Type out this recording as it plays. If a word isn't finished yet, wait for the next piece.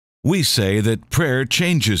We say that prayer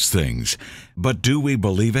changes things, but do we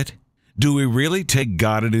believe it? Do we really take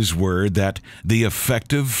God at His word that the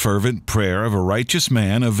effective, fervent prayer of a righteous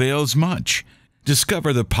man avails much?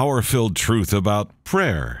 Discover the power-filled truth about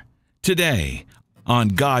prayer today on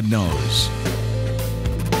God Knows.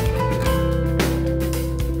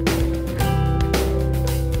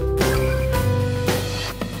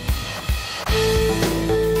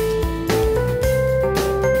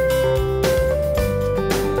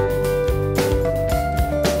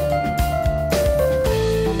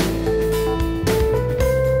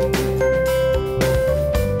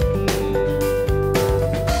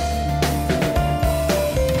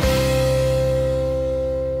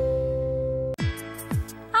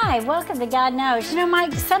 Welcome to God Knows. You know,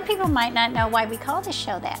 Mike, some people might not know why we call this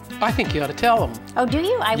show that. I think you ought to tell them. Oh, do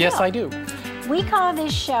you? I will. Yes, I do. We call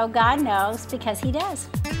this show God Knows because He does.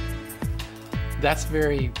 That's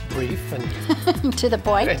very brief and to the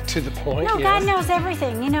point. To the point. No, yes. God knows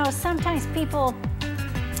everything. You know, sometimes people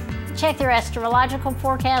check their astrological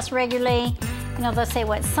forecast regularly. You know, they'll say,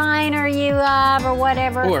 what sign are you of, or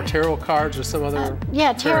whatever. Or tarot cards or some other.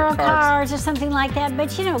 Yeah, tarot cards or something like that.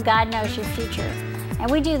 But you know, God knows your future. And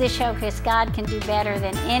we do this show because God can do better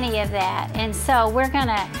than any of that. And so we're going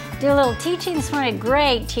to do a little teaching this morning,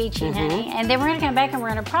 great teaching, honey. And then we're going to come back and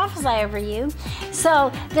we're going to prophesy over you.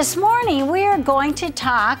 So this morning we are going to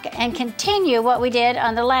talk and continue what we did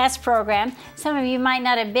on the last program. Some of you might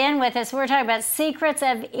not have been with us. We're talking about secrets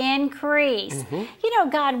of increase. You know,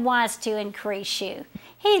 God wants to increase you.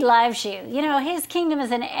 He loves you. You know, His kingdom is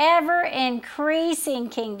an ever-increasing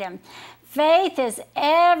kingdom. Faith is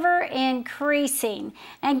ever increasing,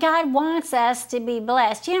 and God wants us to be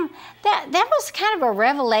blessed. You know, that was kind of a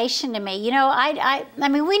revelation to me. You know, I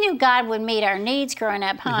mean, we knew God would meet our needs growing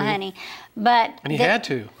up, honey? But and He had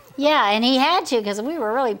to. Yeah, and He had to because we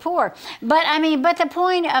were really poor. But I mean, but the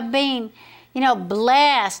point of being, you know,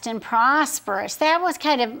 blessed and prosperous, that was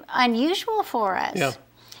kind of unusual for us. Yeah.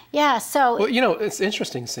 Yeah. So. Well, you know, it's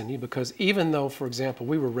interesting, Cindy, because even though, for example,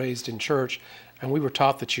 we were raised in church. And we were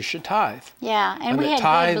taught that you should tithe. Yeah, and we that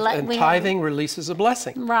had tithing releases a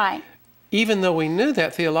blessing. Right. Even though we knew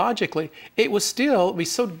that theologically, it was still be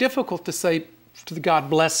so difficult to say to God,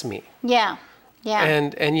 bless me. Yeah, yeah.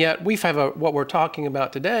 And yet we have what we're talking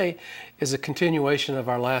about today is a continuation of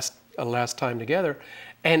our last time together,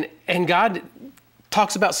 and God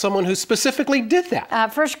talks about someone who specifically did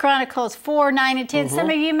that. 1 Chronicles 4, 9, and 10. Some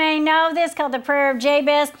of you may know this, called the Prayer of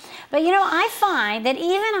Jabez. But you know, I find that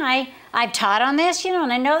even I've taught on this, you know,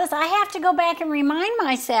 and I know this, I have to go back and remind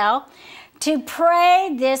myself to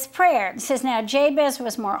pray this prayer. It says, now Jabez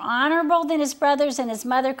was more honorable than his brothers, and his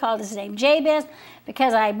mother called his name Jabez,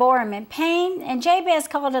 because I bore him in pain. And Jabez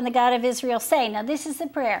called on the God of Israel, saying, now this is the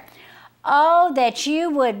prayer, oh, that you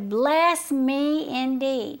would bless me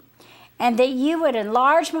indeed, and that you would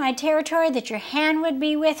enlarge my territory, that your hand would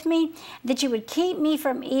be with me, that you would keep me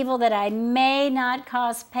from evil, that I may not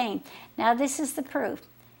cause pain. Now this is the proof.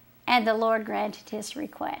 And the Lord granted his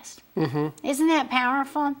request. Isn't that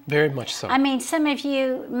powerful? Very much so. I mean, some of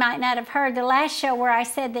you might not have heard the last show where I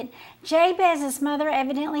said that Jabez's mother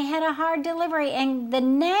evidently had a hard delivery, and the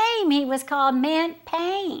name he was called meant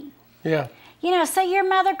pain. Yeah. You know, so your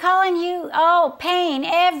mother calling you, oh, pain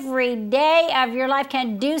every day of your life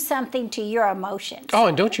can do something to your emotions. Oh,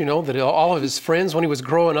 and don't you know that all of his friends, when he was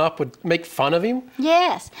growing up, would make fun of him?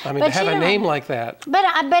 Yes. I mean, to have a name like that.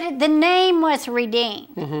 But the name was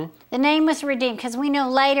redeemed. The name was redeemed because we know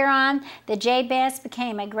later on that Jabez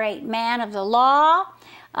became a great man of the law.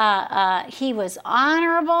 He was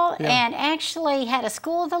honorable and actually had a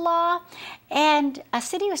school of the law, and a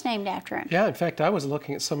city was named after him. Yeah, in fact, I was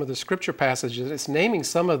looking at some of the scripture passages. It's naming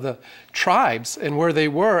some of the tribes and where they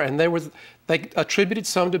were, and they attributed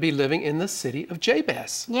some to be living in the city of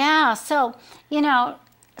Jabez. Yeah, so, you know,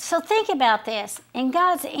 so think about this. In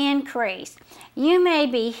God's increase, you may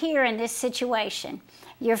be here in this situation.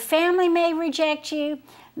 Your family may reject you.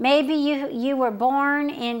 Maybe you were born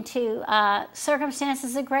into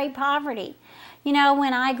circumstances of great poverty. You know,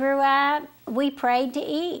 when I grew up, we prayed to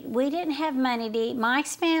eat. We didn't have money to eat.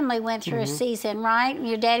 Mike's family went through a season, right?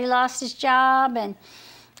 Your daddy lost his job, and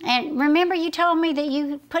remember you told me that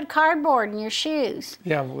you put cardboard in your shoes.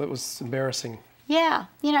 Yeah, well, it was embarrassing. Yeah,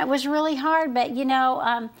 you know, it was really hard, but you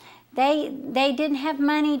know, they didn't have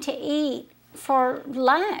money to eat for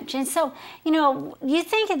lunch. And so, you know, you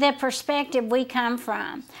think of the perspective we come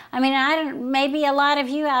from. I mean, maybe a lot of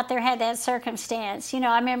you out there had that circumstance. You know,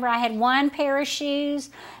 I remember I had one pair of shoes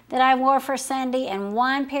that I wore for Sunday and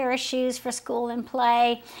one pair of shoes for school and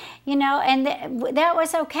play, you know, and that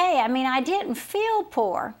was okay. I mean, I didn't feel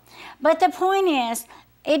poor. But the point is,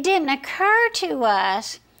 it didn't occur to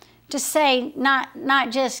us to say not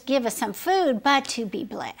just give us some food, but to be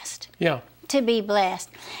blessed. Yeah. To be blessed.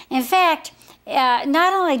 In fact,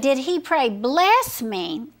 not only did he pray, bless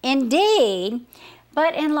me, indeed,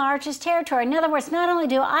 but enlarge his territory. In other words, not only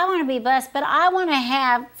do I want to be blessed, but I want to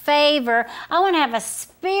have favor. I want to have a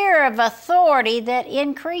sphere of authority that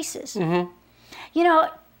increases. Mm-hmm. You know,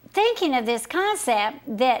 thinking of this concept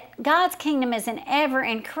that God's kingdom is an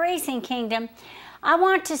ever-increasing kingdom, I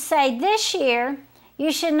want to say this year,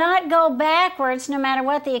 you should not go backwards no matter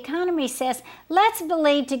what the economy says. Let's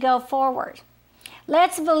believe to go forward.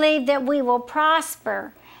 Let's believe that we will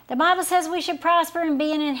prosper. The Bible says we should prosper and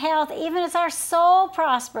be in health, even as our soul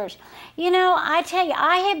prospers. You know, I tell you,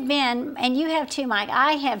 I have been, and you have too, Mike,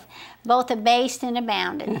 I have both abased and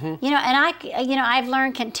abounded. Mm-hmm. You know, and I've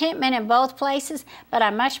learned contentment in both places, but I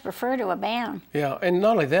much prefer to abound. Yeah, and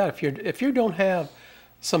not only that, if you don't have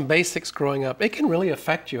some basics growing up, it can really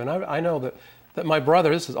affect you. And I know that my brother,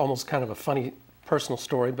 this is almost kind of a funny personal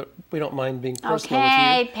story, but we don't mind being personal with you.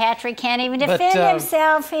 Okay, Patrick can't even defend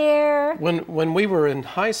himself here. When we were in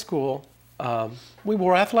high school, we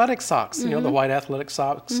wore athletic socks, you know, the white athletic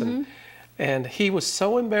socks, and he was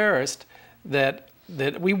so embarrassed that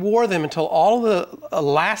we wore them until all the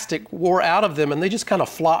elastic wore out of them, and they just kind of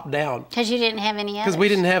flopped down. Because you didn't have any others. Because we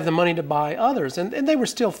didn't have the money to buy others, and they were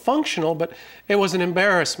still functional, but it was an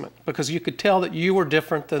embarrassment because you could tell that you were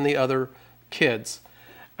different than the other kids.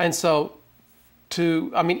 And so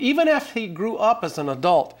even after he grew up as an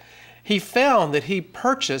adult, he found that he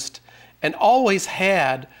purchased and always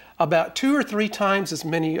had about 2 or 3 times as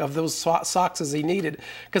many of those socks as he needed,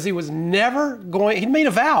 because he was never going, he made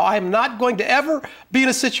a vow, I am not going to ever be in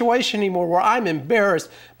a situation anymore where I'm embarrassed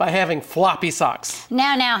by having floppy socks.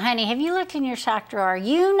 Now, honey, have you looked in your sock drawer?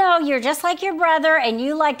 You know you're just like your brother and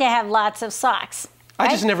you like to have lots of socks. Right?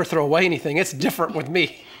 I just never throw away anything. It's different with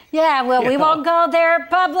me. Yeah, well, we won't go there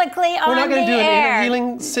publicly on the air. We're not going to do an inner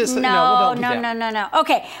healing system. No.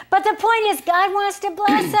 Okay, but the point is God wants to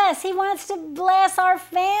bless us. He wants to bless our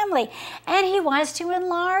family, and He wants to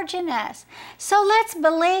enlarge in us. So let's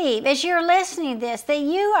believe, as you're listening to this, that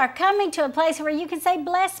you are coming to a place where you can say,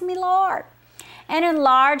 bless me, Lord, and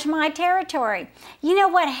enlarge my territory. You know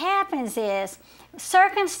what happens is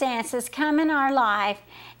circumstances come in our life,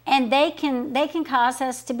 and they can cause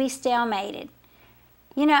us to be stalemated.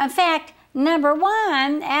 You know, in fact, number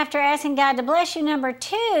 1, after asking God to bless you, number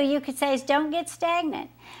 2, you could say is don't get stagnant.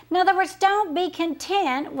 In other words, don't be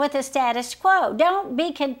content with the status quo. Don't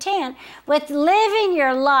be content with living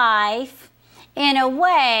your life in a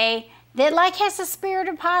way that has a spirit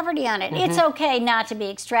of poverty on it. It's okay not to be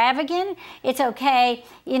extravagant. It's okay,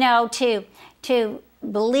 you know, to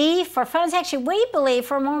believe for funds. Actually, we believe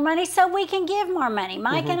for more money so we can give more money.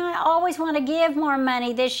 Mike and I always want to give more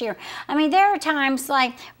money this year. I mean, there are times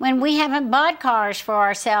like when we haven't bought cars for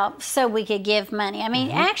ourselves so we could give money. I mean,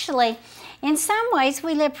 actually, in some ways,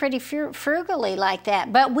 we live pretty frugally like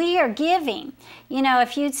that, but we are giving. You know,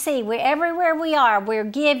 if you'd see, everywhere we are, we're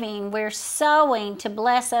giving, we're sowing to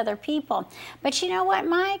bless other people. But you know what,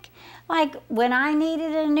 Mike? Like when I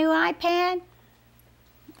needed a new iPad,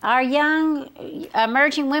 our young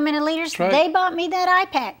emerging women and leaders, they bought me that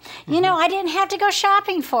iPad. You know, I didn't have to go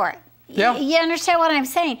shopping for it. Yeah. You understand what I'm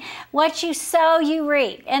saying? What you sow, you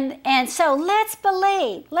reap. And so let's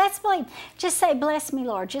believe. Let's believe. Just say, bless me,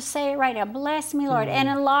 Lord. Just say it right now. Bless me, Lord, and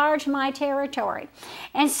enlarge my territory.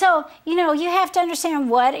 And so, you know, you have to understand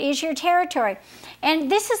what is your territory. And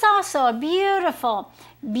this is also a beautiful,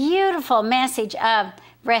 beautiful message of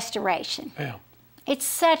restoration. Yeah. It's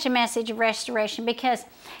such a message of restoration because,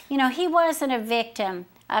 you know, he wasn't a victim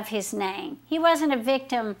of his name. He wasn't a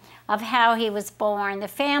victim of how he was born, the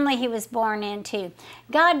family he was born into.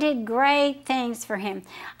 God did great things for him.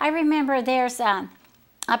 I remember there's a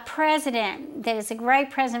president that is a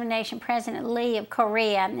great president of the nation, President Lee of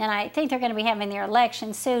Korea, and I think they're going to be having their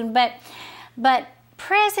election soon. But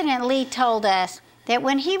President Lee told us that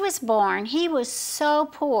when he was born, he was so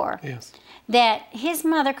poor. Yes. That his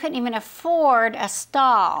mother couldn't even afford a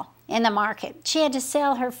stall in the market. She had to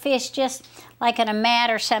sell her fish just like on a mat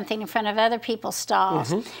or something in front of other people's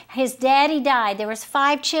stalls. His daddy died. There was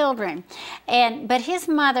 5 children. But his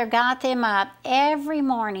mother got them up every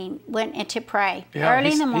morning, went to pray,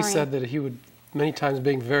 early in the morning. He said that he would, many times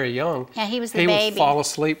being very young, he was the baby. He would fall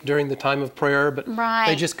asleep during the time of prayer, but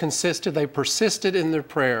they just they persisted in their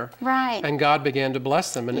prayer. Right. And God began to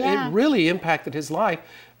bless them. And it really impacted his life,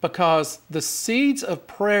 because the seeds of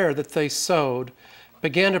prayer that they sowed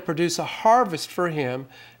began to produce a harvest for him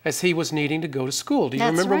as he was needing to go to school. Do you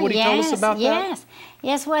remember what he told us about that?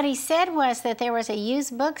 Yes, what he said was that there was a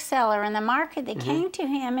used bookseller in the market that came to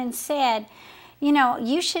him and said, you know,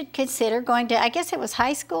 you should consider going to, I guess it was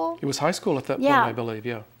high school. It was high school at that point, I believe,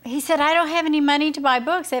 yeah. He said, I don't have any money to buy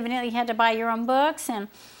books. Evidently, you had to buy your own books.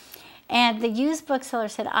 And the used bookseller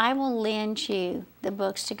said, I will lend you the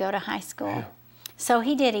books to go to high school. Yeah. So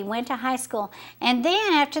he did. He went to high school. And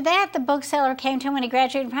then after that, the bookseller came to him when he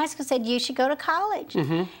graduated from high school and said, you should go to college.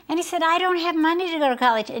 And he said, I don't have money to go to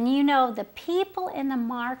college. And you know, the people in the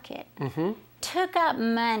market took up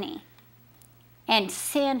money and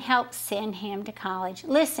helped send him to college.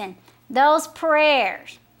 Listen, those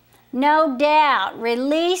prayers, no doubt,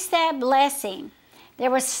 release that blessing.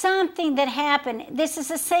 There was something that happened. This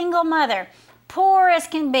is a single mother, poor as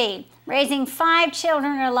can be, raising 5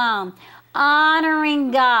 children alone, honoring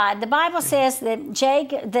God. The Bible says that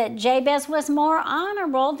Jabez was more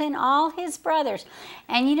honorable than all his brothers.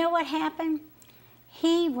 And you know what happened?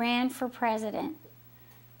 He ran for president,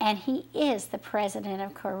 and he is the president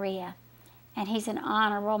of Korea, and he's an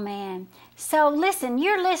honorable man. So listen,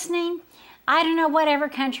 you're listening. I don't know whatever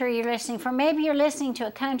country you're listening from. Maybe you're listening to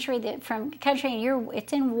a country and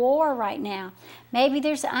it's in war right now. Maybe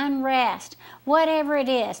there's unrest. Whatever it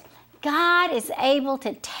is, God is able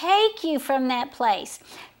to take you from that place.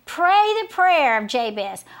 Pray the prayer of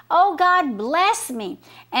Jabez. Oh, God, bless me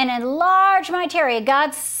and enlarge my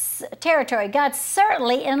territory. God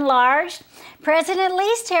certainly enlarged President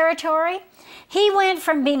Lee's territory. He went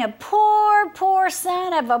from being a poor, poor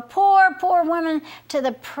son of a poor, poor woman to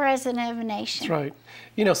the president of a nation. That's right.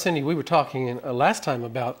 You know, Cindy, we were talking last time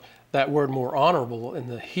about that word more honorable. In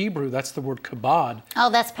the Hebrew, that's the word kabod. Oh,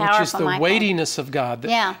 that's powerful, which is the Michael. weightiness of God.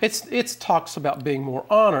 Yeah. It talks about being more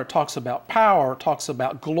honor, it talks about power, it talks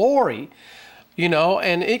about glory. You know,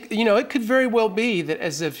 and it could very well be that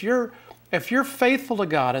as if you're faithful to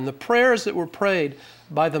God and the prayers that were prayed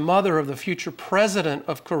by the mother of the future president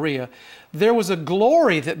of Korea, there was a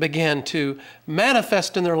glory that began to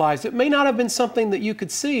manifest in their lives. It may not have been something that you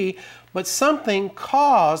could see, but something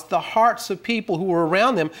caused the hearts of people who were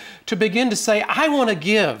around them to begin to say, I want to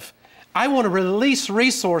give. I want to release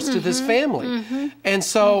resource to this family. And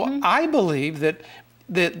so I believe that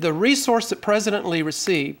the resource that President Lee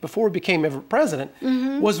received before he became ever president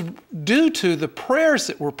was due to the prayers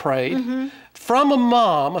that were prayed from a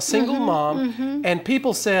mom, a single mom, and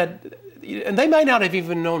people said, and they may not have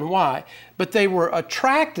even known why, but they were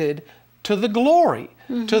attracted to the glory,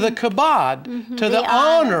 to the kabod, to the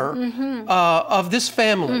honor of this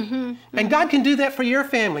family. And God can do that for your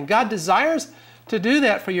family. God desires to do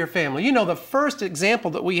that for your family. You know, the first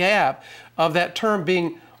example that we have of that term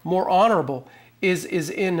being more honorable is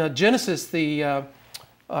in Genesis,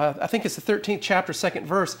 I think it's the 13th chapter, 2nd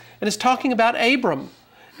verse, and it's talking about Abram.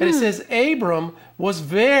 And it says, Abram was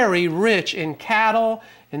very rich in cattle,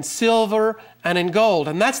 in silver, and in gold.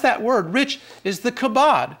 And that's that word. Rich is the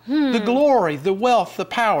kabod, the glory, the wealth, the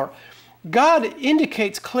power. God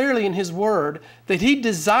indicates clearly in His Word that He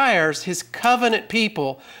desires His covenant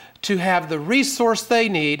people to have the resource they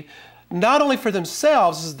need, not only for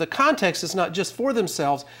themselves, as the context is not just for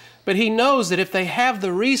themselves, but He knows that if they have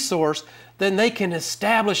the resource, then they can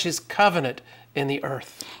establish His covenant in the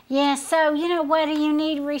earth. Yeah, so, you know, what do you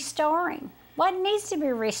need restoring? What needs to be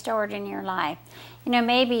restored in your life? You know,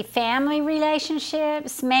 maybe family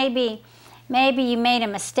relationships, maybe you made a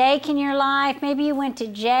mistake in your life, maybe you went to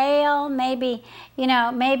jail, maybe you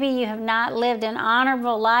have not lived an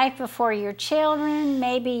honorable life before your children,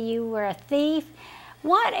 maybe you were a thief.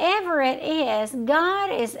 Whatever it is,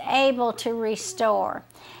 God is able to restore.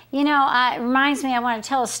 You know, it reminds me, I want to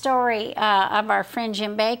tell a story of our friend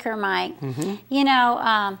Jim Baker, Mike. You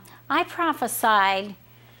know, I prophesied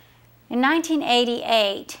in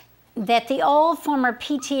 1988 that the old former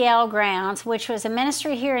PTL grounds, which was a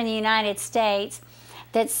ministry here in the United States,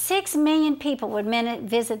 that 6 million people would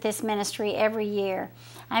visit this ministry every year.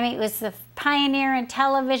 I mean, it was the pioneer in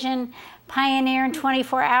television, pioneer in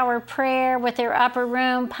 24-hour prayer with their upper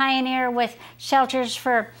room, pioneer with shelters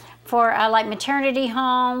for like maternity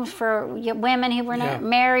homes for women who were not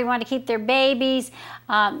married, wanted to keep their babies,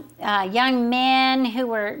 young men who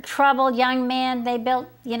were troubled young men. They built,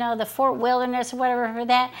 you know, the Fort Wilderness or whatever for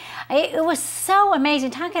that. It was so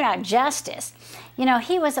amazing, talking about justice. You know,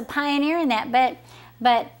 he was a pioneer in that,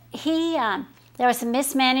 but he, there was some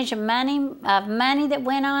mismanagement of money that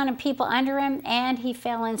went on and people under him, and he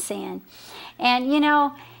fell in sin. And, you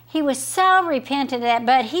know, he was so repentant of that,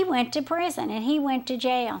 but he went to prison and he went to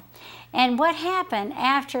jail. And what happened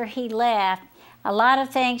after he left, a lot of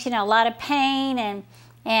things, you know, a lot of pain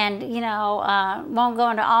and you know, won't go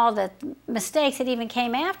into all the mistakes that even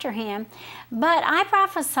came after him. But I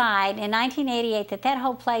prophesied in 1988 that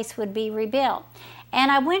whole place would be rebuilt. And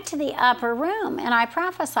I went to the upper room and I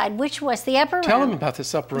prophesied, which was the upper room. Tell them about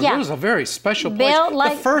this upper room. Yeah. It was a very special place. Built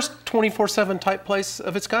like, the first 24/7 type place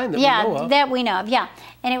of its kind that we know of. That we know of, yeah.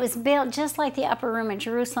 And it was built just like the upper room in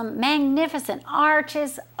Jerusalem. Magnificent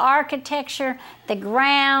arches, architecture, the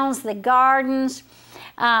grounds, the gardens.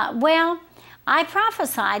 Well, I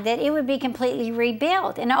prophesied that it would be completely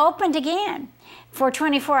rebuilt and opened again for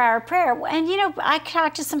 24-hour prayer. And you know, I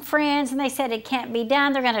talked to some friends and they said it can't be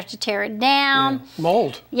done. They're going to have to tear it down. Yeah.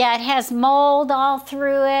 Mold. Yeah, it has mold all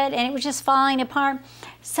through it and it was just falling apart.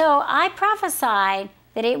 So I prophesied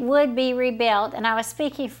that it would be rebuilt, and I was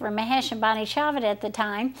speaking for Mahesh and Bonnie Chavit at the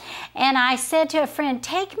time, and I said to a friend,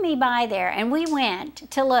 take me by there, and we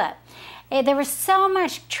went to look. There was so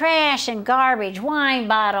much trash and garbage, wine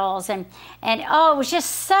bottles, and oh, it was just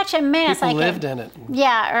such a mess. People lived in it.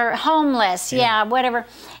 Yeah, or homeless, yeah, whatever.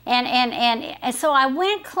 And so I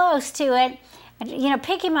went close to it, you know,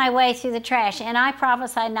 picking my way through the trash, and I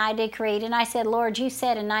prophesied and I decreed, and I said, Lord, you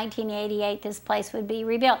said in 1988 this place would be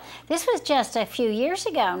rebuilt. This was just a few years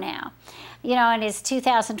ago now. You know, and it's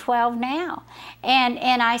 2012 now.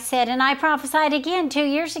 And I said, and I prophesied again 2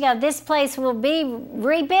 years ago, this place will be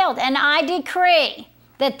rebuilt, and I decree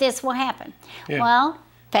that this will happen. Yeah. Well,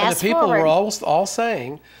 fast forward. And the people forward. were all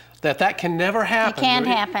saying that can never happen. It can't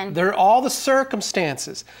happen. All the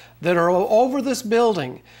circumstances that are over this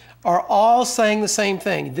building are all saying the same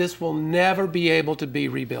thing. This will never be able to be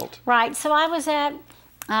rebuilt. Right. So I was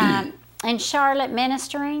in Charlotte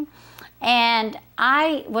ministering, and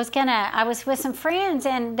I was with some friends,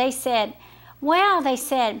 and they said, well,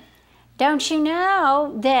 don't you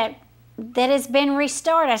know that it's been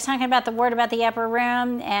restored? I was talking about the word about the upper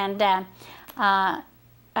room and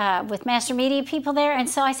with Master Media people there. And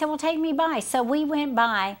so I said, well, take me by. So we went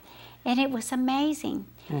by, and it was amazing.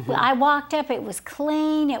 Mm-hmm. I walked up, it was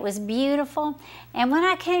clean, it was beautiful. And when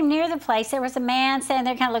I came near the place, there was a man standing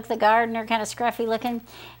there, kind of looked the gardener, kind of scruffy looking.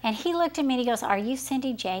 And he looked at me and he goes, are you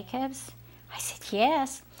Cindy Jacobs? I said,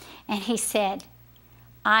 yes. And he said,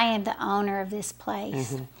 I am the owner of this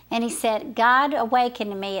place. Mm-hmm. And he said, God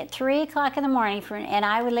awakened me at 3 o'clock in the morning, and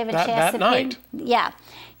I would live in Chesapeake. That night?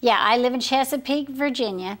 Yeah, I live in Chesapeake,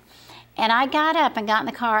 Virginia. And I got up and got in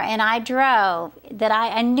the car and I drove, that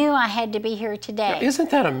I knew I had to be here today. Yeah,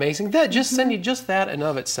 isn't that amazing? That just, Cindy, just that in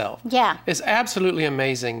of itself. Yeah. It's absolutely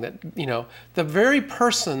amazing that, you know, the very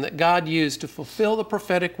person that God used to fulfill the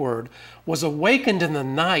prophetic word was awakened in the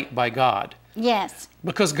night by God. Yes.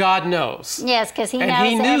 Because God knows. Yes, because he knows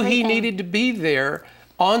everything. And he knew everything. he needed to be there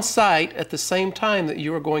on site at the same time that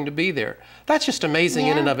you were going to be there. That's just amazing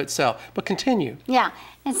in and of itself. But continue. Yeah.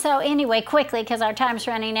 And so anyway, quickly, because our time's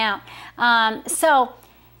running out. So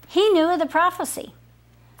he knew of the prophecy.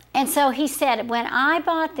 And so he said, when I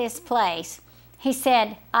bought this place, he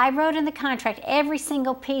said, I wrote in the contract every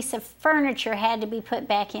single piece of furniture had to be put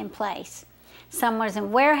back in place. Some was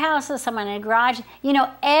in warehouses, some in a garage. You know,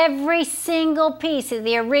 every single piece of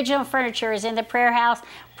the original furniture is in the prayer house,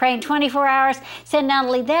 praying 24 hours. Said not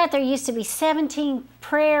only that, there used to be 17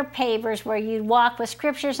 prayer pavers where you'd walk with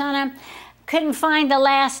scriptures on them. Couldn't find the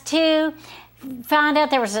last 2. Found out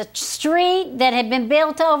there was a street that had been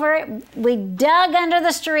built over it. We dug under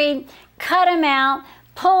the street, cut them out,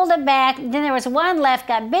 pulled it back. Then there was one left,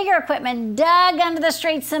 got bigger equipment, dug under the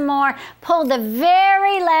street some more, pulled the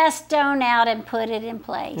very last stone out and put it in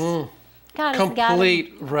place.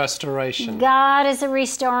 Complete restoration. God is a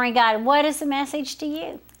restoring God. What is the message to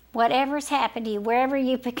you? Whatever's happened to you, wherever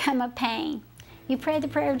you become a pain, you pray the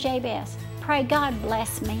prayer of Jabez. Pray, God,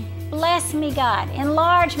 bless me. Bless me, God.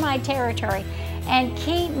 Enlarge my territory and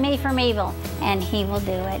keep me from evil, and he will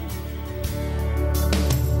do it.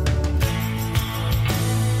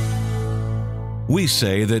 We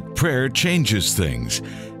say that prayer changes things,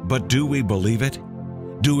 but do we believe it?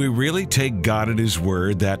 Do we really take God at His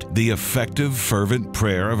word that the effective, fervent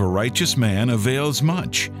prayer of a righteous man avails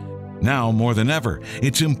much? Now more than ever,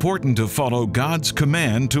 it's important to follow God's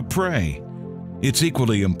command to pray. It's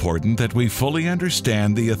equally important that we fully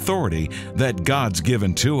understand the authority that God's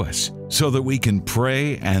given to us, so that we can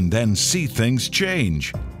pray and then see things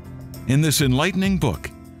change. In this enlightening book,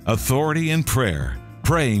 Authority in Prayer,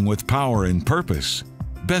 Praying with Power and Purpose,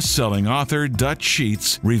 best-selling author Dutch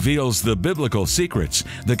Sheets reveals the biblical secrets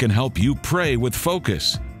that can help you pray with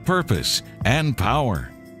focus, purpose, and power.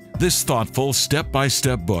 This thoughtful,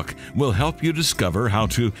 step-by-step book will help you discover how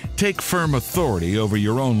to take firm authority over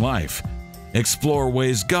your own life, explore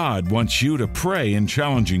ways God wants you to pray in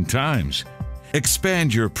challenging times,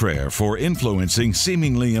 expand your prayer for influencing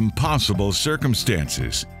seemingly impossible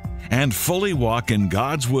circumstances, and fully walk in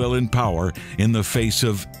God's will and power in the face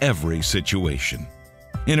of every situation.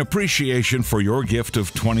 In appreciation for your gift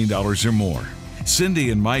of $20 or more, Cindy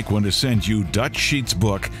and Mike want to send you Dutch Sheet's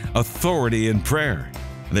book, Authority in Prayer.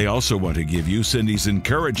 They also want to give you Cindy's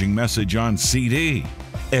encouraging message on CD,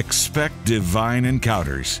 Expect Divine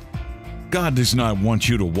Encounters. God does not want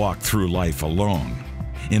you to walk through life alone.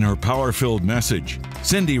 In her power-filled message,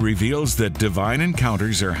 Cindy reveals that divine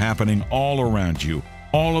encounters are happening all around you,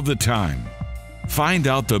 all of the time. Find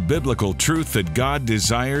out the biblical truth that God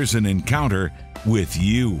desires an encounter with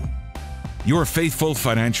you. Your faithful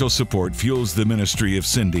financial support fuels the ministry of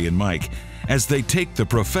Cindy and Mike as they take the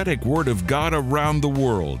prophetic word of God around the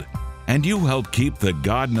world. And you help keep the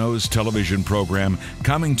God Knows television program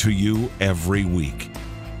coming to you every week.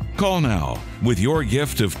 Call now with your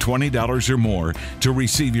gift of $20 or more to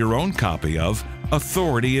receive your own copy of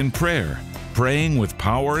Authority in Prayer, Praying with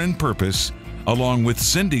Power and Purpose, along with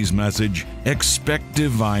Cindy's message, Expect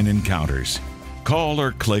Divine Encounters. Call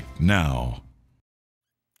or click now.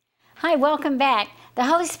 Hi, welcome back. The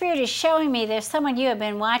Holy Spirit is showing me there's someone you have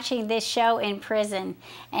been watching this show in prison,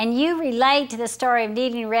 and you relate to the story of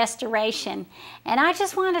needing restoration. And I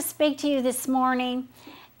just want to speak to you this morning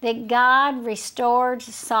that God restored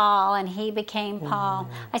Saul and he became Paul.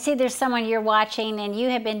 I see there's someone you're watching and you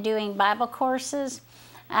have been doing Bible courses,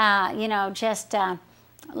 long-distance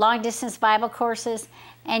Bible courses,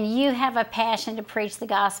 and you have a passion to preach the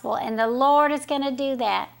gospel, and the Lord is going to do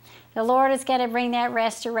that. The Lord is going to bring that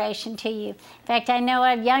restoration to you. In fact, I know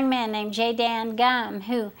a young man named J. Dan Gum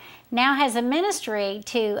who now has a ministry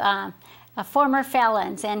to former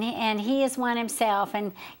felons, and he is one himself.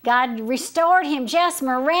 And God restored him just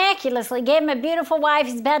miraculously, gave him a beautiful wife.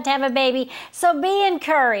 He's about to have a baby. So be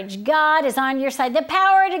encouraged. God is on your side. The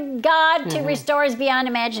power of God to restore is beyond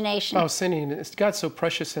imagination. Oh, Cindy, God's so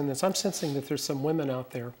precious in this. I'm sensing that there's some women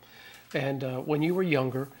out there, and when you were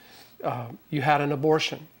younger, you had an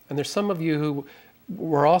abortion. And there's some of you who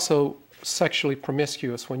were also sexually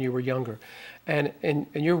promiscuous when you were younger. And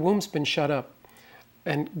your womb's been shut up.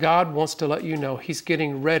 And God wants to let you know He's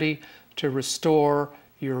getting ready to restore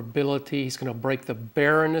your ability. He's going to break the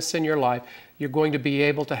barrenness in your life. You're going to be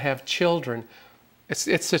able to have children. It's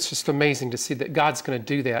just amazing to see that God's going to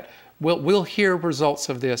do that. We'll hear results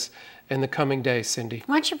of this in the coming days, Cindy.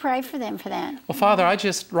 Why don't you pray for them for that? Well, Father, I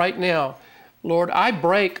just, right now, Lord, I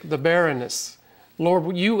break the barrenness.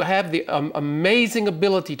 Lord, you have the amazing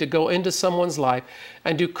ability to go into someone's life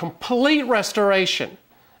and do complete restoration.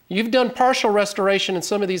 You've done partial restoration in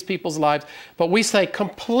some of these people's lives, but we say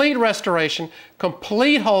complete restoration,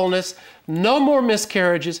 complete wholeness, no more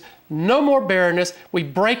miscarriages, no more barrenness. We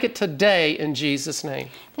break it today in Jesus' name.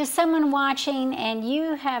 There's someone watching and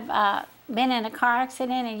you have been in a car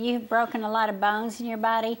accident and you've broken a lot of bones in your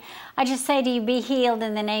body. I just say to you, be healed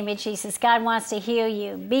in the name of Jesus. God wants to heal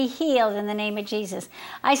you. Be healed in the name of Jesus.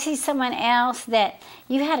 I see someone else that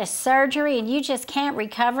you had a surgery and you just can't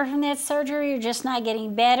recover from that surgery. You're just not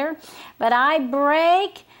getting better. But I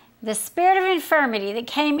break the spirit of infirmity that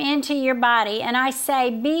came into your body, and I say,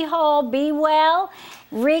 be whole, be well,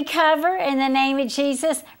 recover in the name of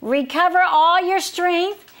Jesus. Recover all your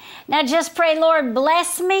strength. Now just pray, Lord,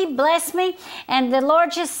 bless me, bless me. And the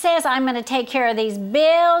Lord just says, I'm going to take care of these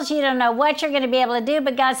bills. You don't know what you're going to be able to do,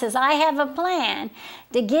 but God says, I have a plan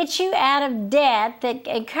to get you out of debt that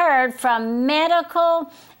occurred from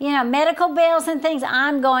medical bills and things.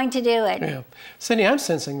 I'm going to do it. Yeah. Cindy, I'm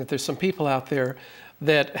sensing that there's some people out there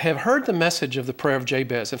that have heard the message of the Prayer of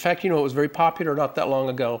Jabez. In fact, it was very popular not that long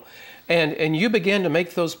ago. And you began to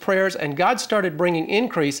make those prayers, and God started bringing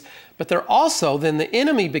increase. But then the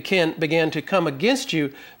enemy began to come against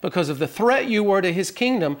you because of the threat you were to his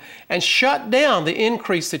kingdom and shut down the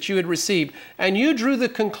increase that you had received. And you drew the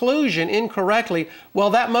conclusion incorrectly, well,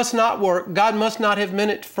 that must not work. God must not have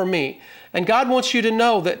meant it for me. And God wants you to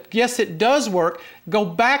know that, yes, it does work. Go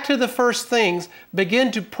back to the first things. Begin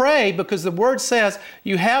to pray, because the Word says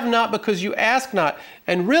you have not because you ask not.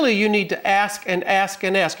 And really, you need to ask and ask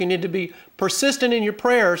and ask. You need to be persistent in your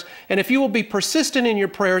prayers. And if you will be persistent in your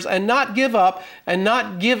prayers and not give up and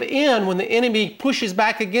not give in when the enemy pushes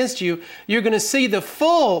back against you, you're going to see the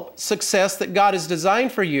full success that God has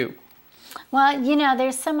designed for you. Well,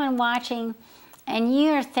 there's someone watching and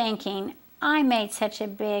you're thinking, I made such a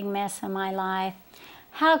big mess of my life.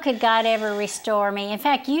 How could God ever restore me? In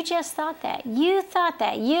fact, you just thought that. You thought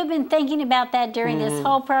that. You've been thinking about that during this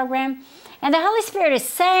whole program. And the Holy Spirit is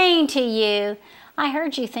saying to you, I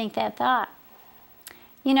heard you think that thought.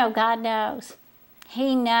 God knows.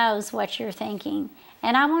 He knows what you're thinking.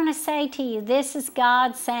 And I want to say to you, this is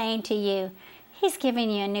God saying to you, He's giving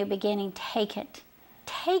you a new beginning. Take it.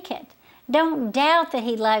 Take it. Don't doubt that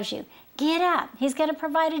He loves you. Get up. He's going to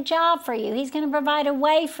provide a job for you. He's going to provide a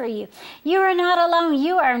way for you. You are not alone.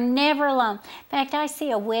 You are never alone. In fact, I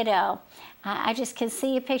see a widow, I just can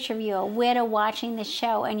see a picture of you, a widow watching the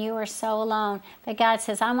show, and you are so alone. But God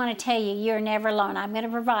says, I want to tell you, you're never alone. I'm going to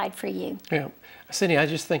provide for you. Yeah. Cindy, I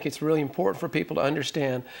just think it's really important for people to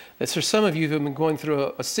understand that for some of you who have been going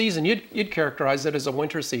through a season, you'd characterize it as a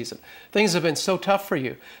winter season. Things have been so tough for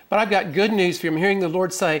you. But I've got good news for you. I'm hearing the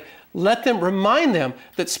Lord say, remind them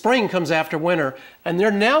that spring comes after winter. And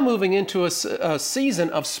they're now moving into a season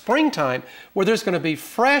of springtime where there's going to be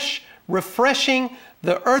fresh, refreshing.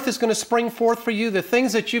 The earth is going to spring forth for you. The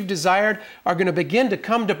things that you've desired are going to begin to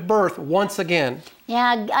come to birth once again.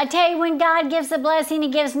 Yeah, I tell you, when God gives a blessing, He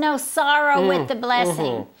gives no sorrow with the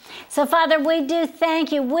blessing. So, Father, we do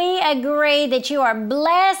thank you. We agree that you are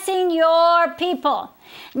blessing your people.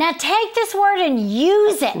 Now take this word and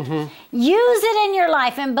use it. Use it in your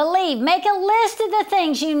life and believe. Make a list of the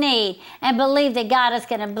things you need and believe that God is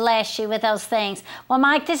going to bless you with those things. Well,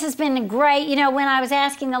 Mike, this has been great. You know, when I was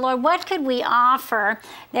asking the Lord, what could we offer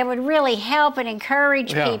that would really help and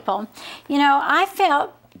encourage people? You know, I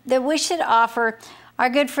felt that we should offer our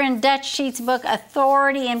good friend Dutch Sheets' book,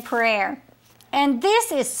 Authority in Prayer. And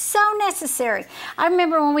this is so necessary. I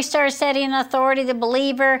remember when we started studying authority, the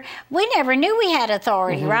believer, we never knew we had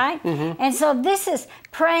authority, right? And so this is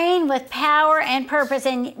praying with power and purpose.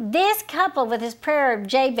 And this, coupled with this prayer of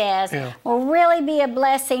Jabez, will really be a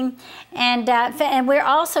blessing. And we're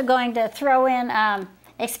also going to throw in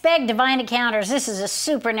expect divine encounters. This is a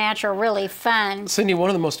supernatural, really fun. Cindy, one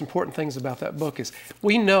of the most important things about that book is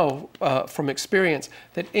we know from experience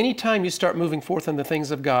that anytime you start moving forth in the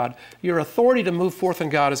things of God, your authority to move forth in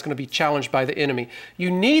God is going to be challenged by the enemy.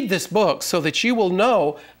 You need this book so that you will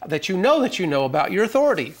know that you know about your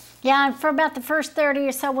authority. Yeah, and for about the first 30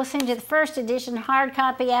 or so, we'll send you the first edition hard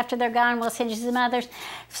copy. After they're gone, we'll send you some others.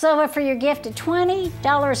 So for your gift of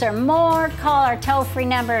 $20 or more, call our toll-free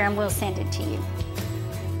number and we'll send it to you.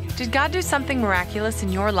 Did God do something miraculous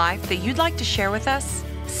in your life that you'd like to share with us?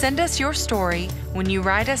 Send us your story when you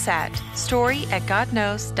write us at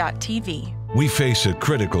story@godknows.tv. We face a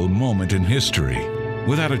critical moment in history.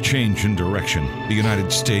 Without a change in direction, the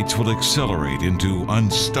United States will accelerate into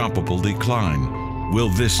unstoppable decline. Will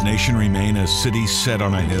this nation remain a city set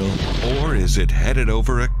on a hill, or is it headed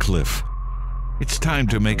over a cliff? It's time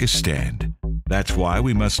to make a stand. That's why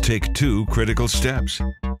we must take two critical steps: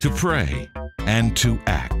 to pray and to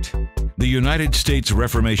act. The United States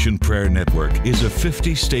Reformation Prayer Network is a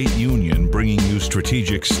 50-state union bringing you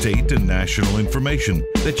strategic state and national information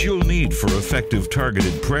that you'll need for effective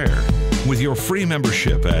targeted prayer. With your free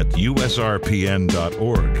membership at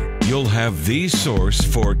usrpn.org, you'll have the source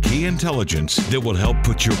for key intelligence that will help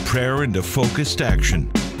put your prayer into focused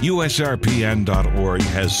action. USRPN.org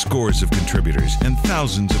has scores of contributors and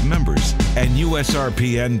thousands of members, and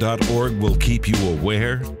USRPN.org will keep you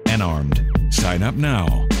aware and armed. Sign up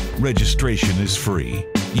now. Registration is free.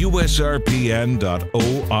 USRPN.org.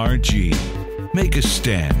 Make a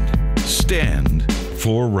stand. Stand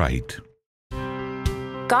for right.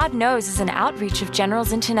 God Knows is an outreach of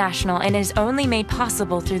Generals International and is only made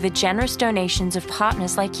possible through the generous donations of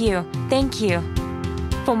partners like you. Thank you.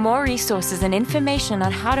 For more resources and information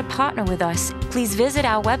on how to partner with us, please visit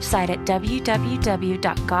our website at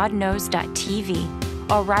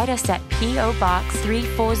www.godknows.tv or write us at P.O. Box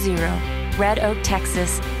 340, Red Oak,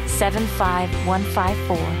 Texas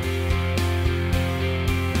 75154.